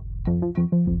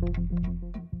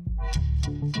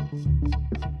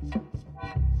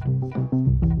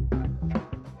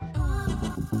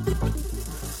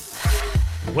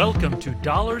Welcome to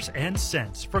Dollars and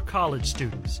Cents for College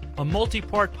Students, a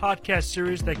multi-part podcast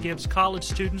series that gives college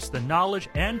students the knowledge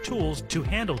and tools to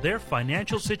handle their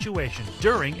financial situation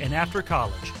during and after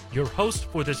college. Your host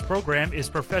for this program is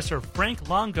Professor Frank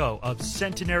Longo of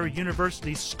Centenary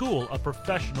University's School of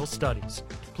Professional Studies.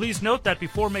 Please note that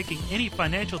before making any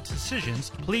financial decisions,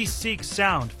 please seek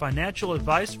sound financial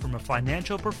advice from a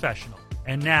financial professional.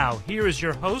 And now, here is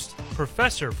your host,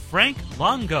 Professor Frank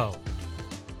Longo.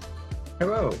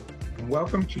 Hello, and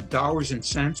welcome to Dollars and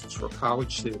Cents for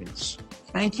College Students.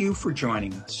 Thank you for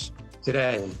joining us.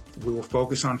 Today, we will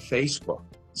focus on Facebook,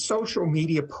 a social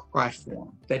media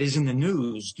platform that is in the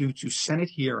news due to Senate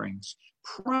hearings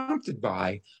prompted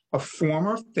by a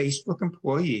former Facebook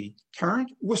employee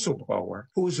turned whistleblower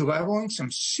who is leveling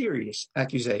some serious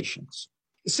accusations.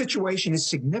 The situation is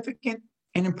significant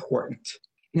and important.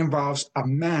 It involves a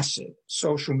massive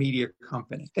social media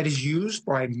company that is used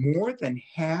by more than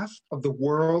half of the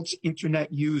world's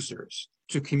internet users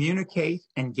to communicate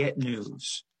and get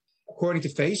news. According to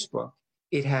Facebook,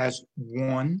 it has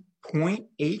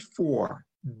 1.84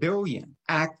 billion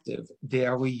active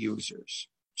daily users.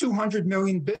 200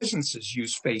 million businesses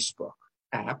use Facebook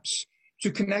apps to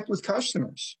connect with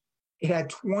customers. It had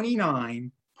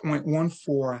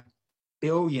 $29.14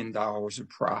 billion of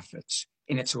profits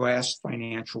in its last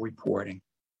financial reporting.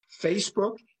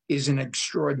 Facebook is an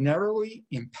extraordinarily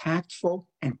impactful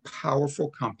and powerful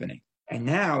company. And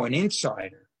now an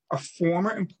insider, a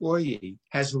former employee,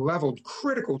 has leveled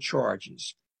critical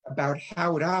charges about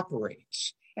how it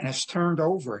operates and has turned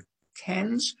over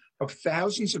tens of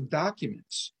thousands of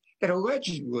documents that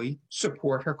allegedly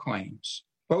support her claims.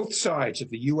 Both sides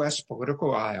of the U.S.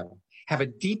 political aisle have a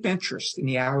deep interest in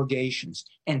the allegations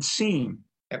and seem,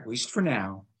 at least for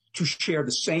now, to share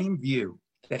the same view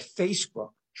that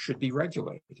Facebook should be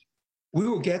regulated. We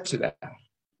will get to that,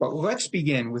 but let's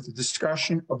begin with a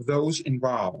discussion of those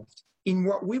involved in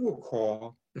what we will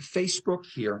call the Facebook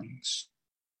hearings.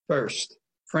 First,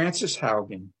 Frances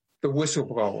Haugen, the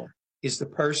whistleblower, is the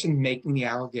person making the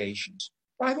allegations.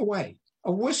 By the way,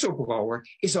 a whistleblower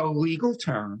is a legal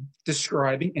term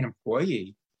describing an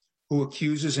employee who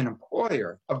accuses an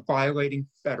employer of violating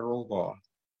federal law.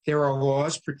 There are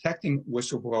laws protecting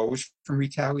whistleblowers from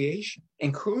retaliation,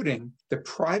 including the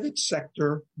Private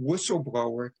Sector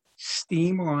Whistleblower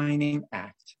Streamlining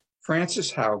Act.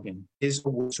 Frances Haugen is a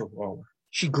whistleblower.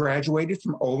 She graduated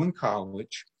from Olin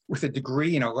College with a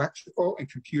degree in electrical and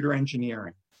computer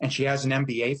engineering, and she has an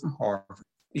MBA from Harvard.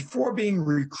 Before being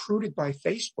recruited by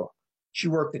Facebook, she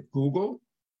worked at Google,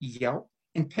 Yelp,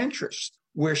 and Pinterest,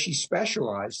 where she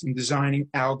specialized in designing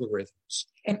algorithms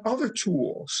and other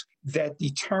tools that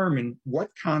determine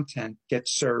what content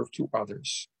gets served to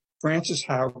others. Frances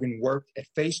Haugen worked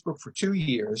at Facebook for 2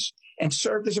 years and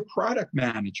served as a product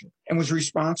manager and was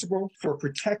responsible for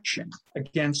protection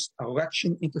against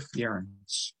election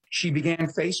interference. She began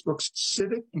Facebook's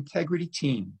civic integrity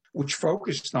team, which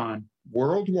focused on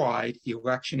worldwide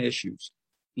election issues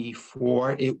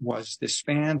before it was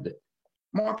disbanded.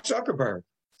 Mark Zuckerberg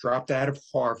dropped out of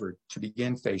Harvard to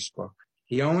begin Facebook.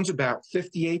 He owns about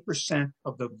 58%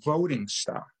 of the voting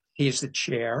stock. He is the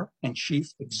chair and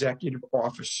chief executive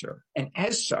officer, and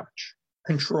as such,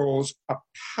 controls a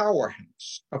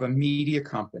powerhouse of a media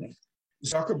company.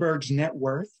 Zuckerberg's net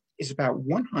worth is about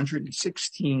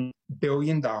 $116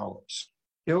 billion,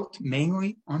 built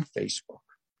mainly on Facebook.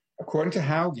 According to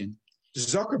Haugen,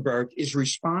 Zuckerberg is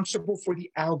responsible for the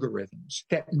algorithms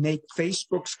that make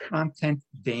Facebook's content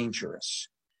dangerous.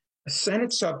 A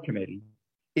Senate subcommittee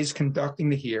is conducting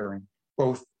the hearing.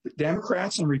 Both the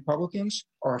Democrats and Republicans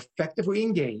are effectively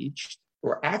engaged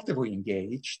or actively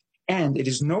engaged, and it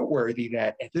is noteworthy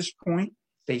that at this point,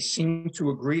 they seem to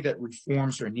agree that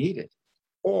reforms are needed.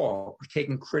 All are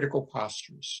taking critical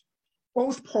postures.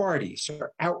 Both parties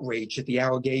are outraged at the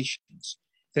allegations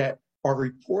that are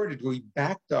reportedly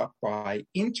backed up by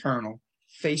internal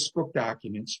Facebook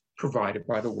documents provided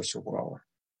by the whistleblower.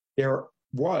 There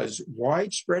was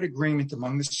widespread agreement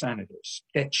among the senators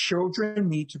that children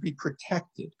need to be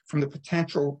protected from the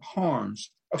potential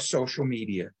harms of social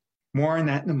media. More on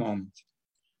that in a moment.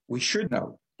 We should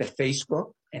note that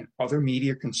Facebook and other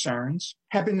media concerns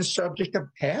have been the subject of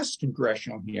past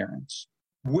congressional hearings.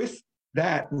 With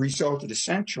that resulted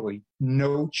essentially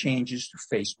no changes to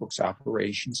Facebook's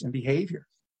operations and behavior.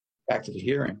 Back to the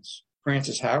hearings.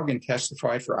 Frances Haugen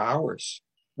testified for hours.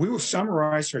 We will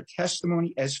summarize her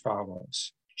testimony as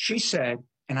follows. She said,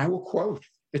 and I will quote,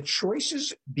 The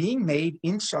choices being made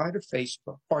inside of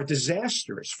Facebook are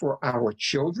disastrous for our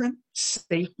children,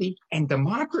 safety, and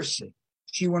democracy.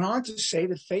 She went on to say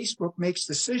that Facebook makes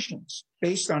decisions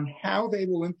based on how they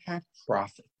will impact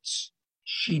profits.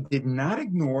 She did not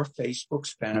ignore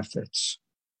Facebook's benefits.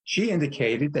 She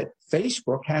indicated that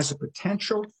Facebook has the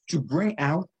potential to bring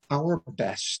out our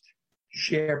best,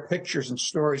 share pictures and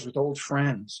stories with old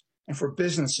friends, and for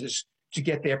businesses to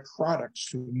get their products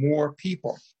to more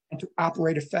people and to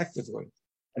operate effectively.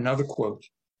 Another quote,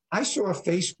 I saw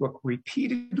Facebook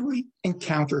repeatedly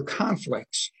encounter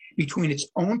conflicts between its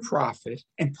own profit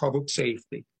and public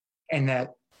safety, and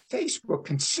that Facebook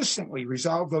consistently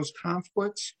resolved those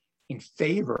conflicts in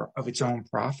favor of its own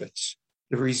profits.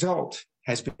 The result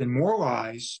has been more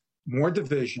lies, more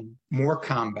division, more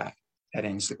combat. That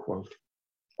ends the quote.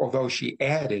 Although she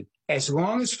added, as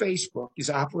long as Facebook is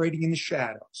operating in the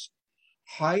shadows,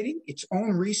 hiding its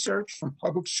own research from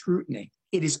public scrutiny,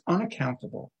 it is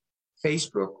unaccountable.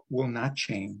 Facebook will not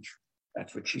change.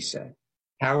 That's what she said.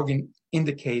 Haugen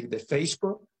indicated that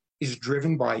Facebook is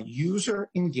driven by user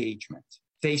engagement.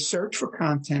 They search for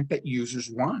content that users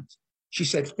want. She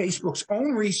said Facebook's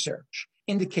own research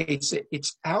indicates that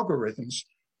its algorithms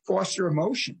foster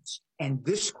emotions and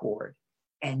discord,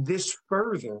 and this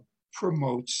further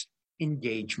promotes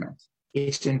engagement.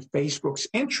 It's in Facebook's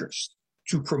interest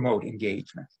to promote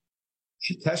engagement.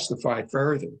 She testified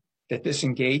further that this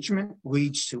engagement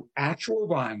leads to actual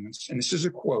violence, and this is a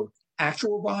quote,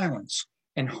 actual violence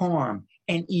and harm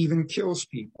and even kills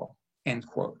people, end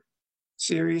quote.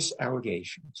 Serious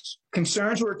allegations.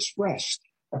 Concerns were expressed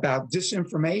about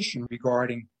disinformation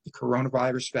regarding the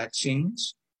coronavirus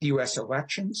vaccines, the U.S.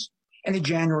 elections, and the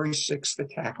January 6th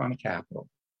attack on the Capitol.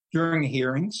 During the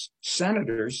hearings,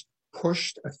 senators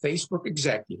pushed a Facebook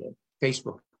executive,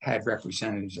 Facebook had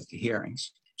representatives at the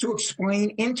hearings, to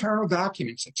explain internal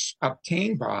documents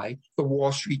obtained by the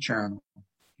Wall Street Journal.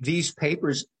 These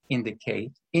papers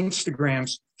indicate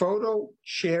Instagram's photo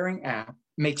sharing app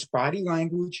makes body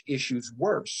language issues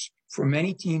worse for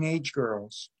many teenage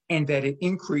girls, and that it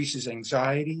increases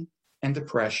anxiety and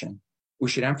depression. We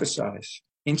should emphasize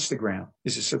Instagram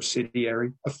is a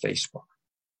subsidiary of Facebook.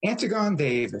 Antigone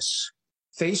Davis,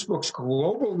 Facebook's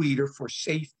global leader for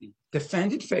safety,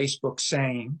 defended Facebook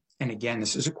saying, and again,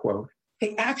 this is a quote,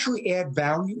 they actually add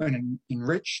value and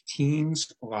enrich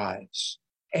teens' lives.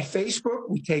 At Facebook,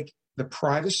 we take the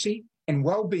privacy and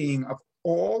well-being of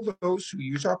all those who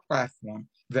use our platform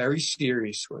very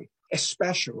seriously,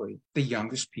 especially the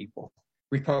youngest people.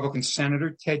 Republican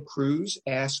Senator Ted Cruz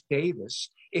asked Davis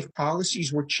if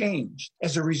policies were changed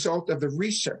as a result of the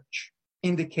research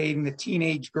indicating that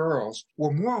teenage girls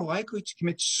were more likely to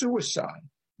commit suicide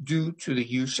due to the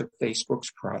use of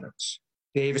Facebook's products.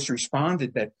 Davis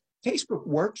responded that Facebook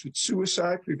works with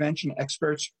suicide prevention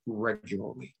experts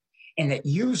regularly, and that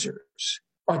users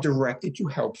are directed to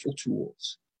helpful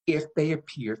tools if they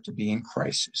appear to be in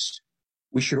crisis.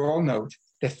 We should all note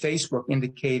that Facebook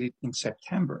indicated in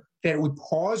September that it would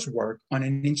pause work on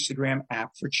an Instagram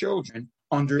app for children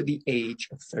under the age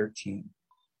of 13.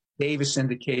 Davis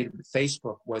indicated that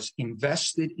Facebook was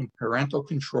invested in parental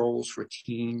controls for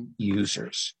teen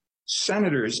users.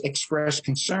 Senators expressed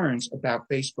concerns about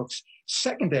Facebook's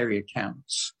secondary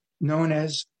accounts, known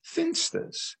as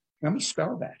Finstas. Let me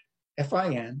spell that.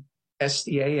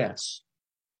 Finstas.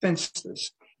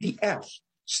 Finstas. The F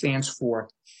stands for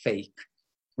fake.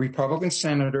 Republican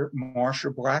Senator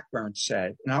Marsha Blackburn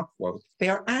said, and I'll quote, they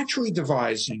are actually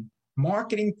devising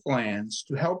marketing plans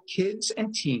to help kids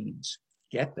and teens,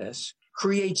 get this,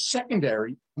 create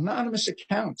secondary anonymous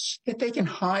accounts that they can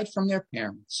hide from their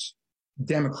parents.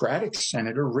 Democratic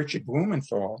Senator Richard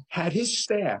Blumenthal had his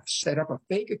staff set up a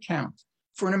fake account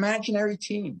for an imaginary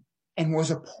teen and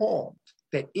was appalled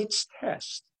that its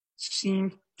test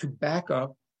seemed to back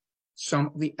up some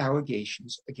of the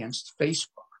allegations against Facebook.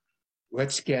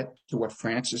 Let's get to what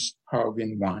Frances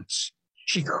Haugen wants.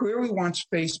 She clearly wants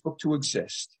Facebook to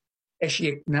exist, as she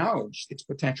acknowledged its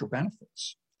potential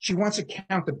benefits. She wants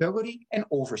accountability and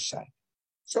oversight.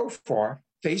 So far,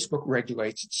 Facebook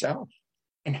regulates itself.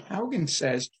 And Haugen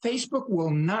says Facebook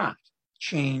will not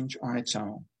change on its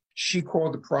own. She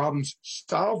called the problems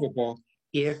solvable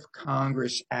if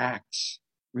Congress acts.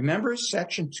 Remember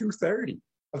Section 230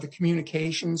 of the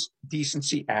Communications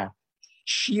Decency Act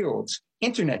shields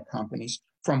internet companies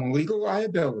from legal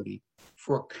liability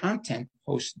for content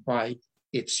posted by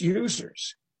its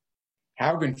users.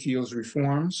 Haugen feels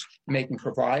reforms making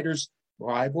providers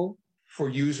liable for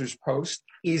users' posts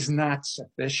is not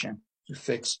sufficient to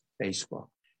fix Facebook.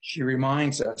 She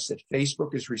reminds us that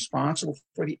Facebook is responsible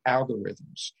for the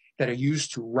algorithms that are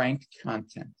used to rank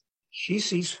content. She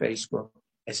sees Facebook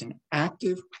as an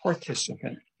active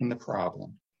participant in the problem.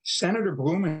 Senator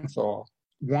Blumenthal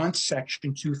wants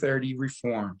Section 230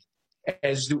 reformed,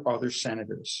 as do other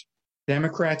senators.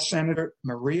 Democrat Senator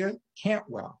Maria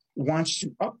Cantwell wants to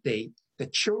update the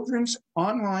Children's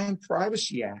Online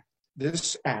Privacy Act.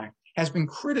 This act has been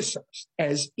criticized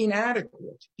as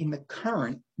inadequate in the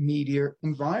current media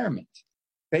environment.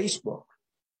 Facebook,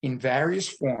 in various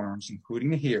forums, including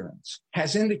the hearings,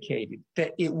 has indicated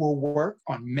that it will work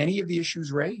on many of the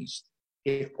issues raised.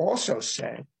 It also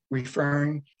said,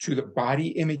 referring to the body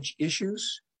image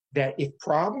issues, that if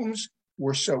problems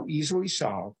were so easily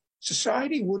solved,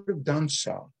 society would have done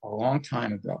so a long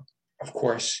time ago. Of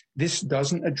course, this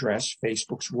doesn't address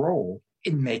Facebook's role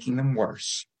in making them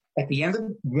worse. At the end of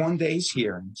one day's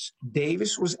hearings,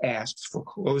 Davis was asked for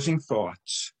closing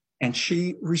thoughts, and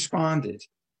she responded,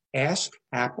 ask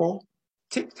Apple,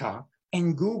 TikTok,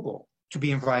 and Google to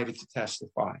be invited to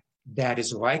testify. That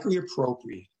is likely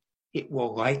appropriate. It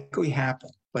will likely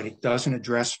happen, but it doesn't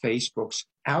address Facebook's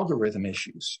algorithm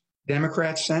issues.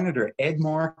 Democrat Senator Ed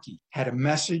Markey had a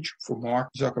message for Mark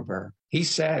Zuckerberg. He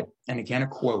said, and again a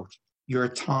quote, "Your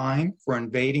time for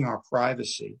invading our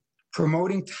privacy,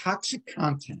 promoting toxic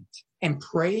content, and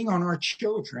preying on our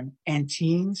children and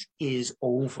teens is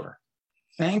over."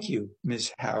 Thank you,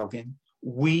 Ms. Haugen.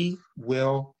 We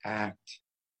will act.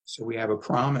 So we have a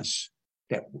promise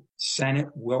that the Senate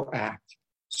will act.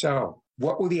 So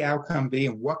what will the outcome be,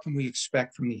 and what can we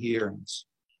expect from the hearings?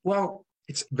 Well,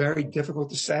 it's very difficult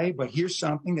to say, but here's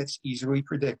something that's easily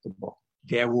predictable.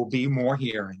 There will be more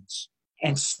hearings,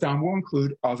 and some will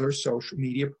include other social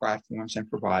media platforms and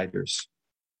providers.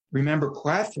 Remember,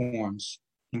 platforms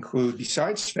include,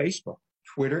 besides Facebook,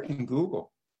 Twitter and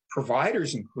Google.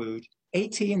 Providers include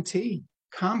AT&T,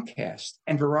 Comcast,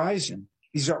 and Verizon.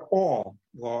 These are all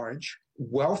large,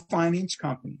 well-financed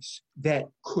companies that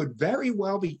could very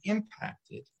well be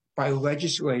impacted by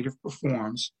legislative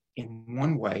reforms in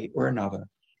one way or another.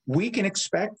 We can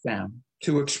expect them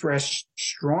to express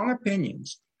strong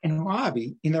opinions and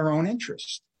lobby in their own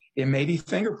interest. It may be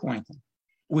finger-pointing.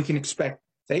 We can expect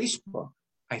Facebook,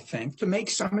 I think, to make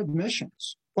some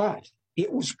admissions, but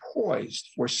it was poised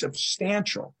for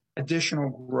substantial additional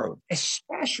growth,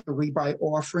 especially by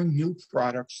offering new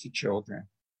products to children.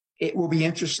 It will be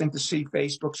interesting to see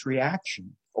Facebook's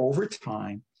reaction over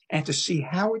time and to see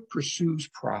how it pursues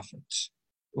profits.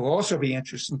 It will also be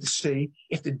interesting to see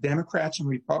if the Democrats and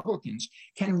Republicans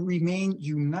can remain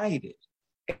united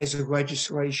as the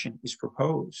legislation is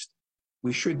proposed.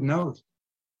 We should note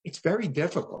it's very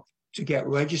difficult to get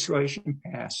legislation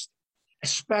passed,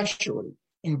 especially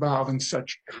involving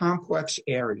such complex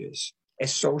areas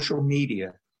as social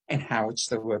media and how it's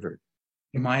delivered.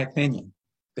 In my opinion,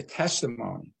 the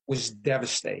testimony was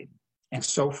devastating, and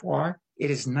so far it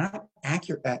is not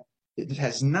accurate. It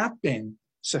has not been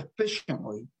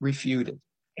sufficiently refuted.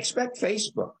 Expect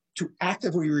Facebook to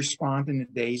actively respond in the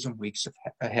days and weeks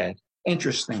ahead.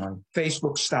 Interestingly,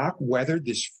 Facebook stock weathered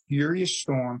this furious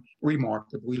storm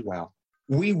remarkably well.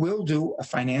 We will do a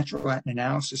financial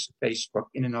analysis of Facebook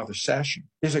in another session.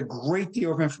 There's a great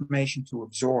deal of information to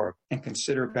absorb and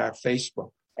consider about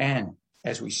Facebook. And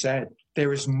as we said,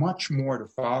 there is much more to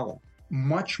follow.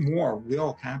 Much more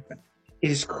will happen.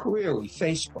 It is clearly,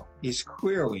 Facebook is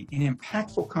clearly an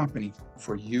impactful company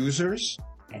for users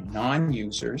and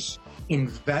non-users,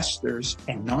 investors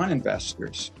and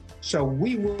non-investors. So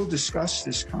we will discuss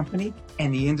this company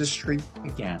and the industry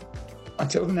again.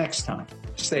 Until the next time,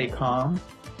 stay calm,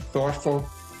 thoughtful,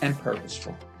 and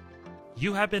purposeful.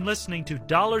 You have been listening to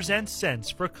Dollars and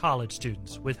Cents for College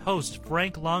Students with host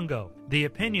Frank Longo. The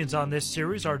opinions on this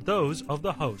series are those of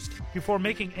the host. Before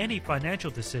making any financial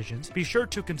decisions, be sure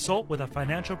to consult with a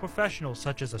financial professional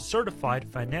such as a certified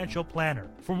financial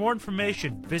planner. For more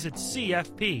information, visit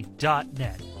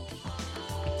cfp.net.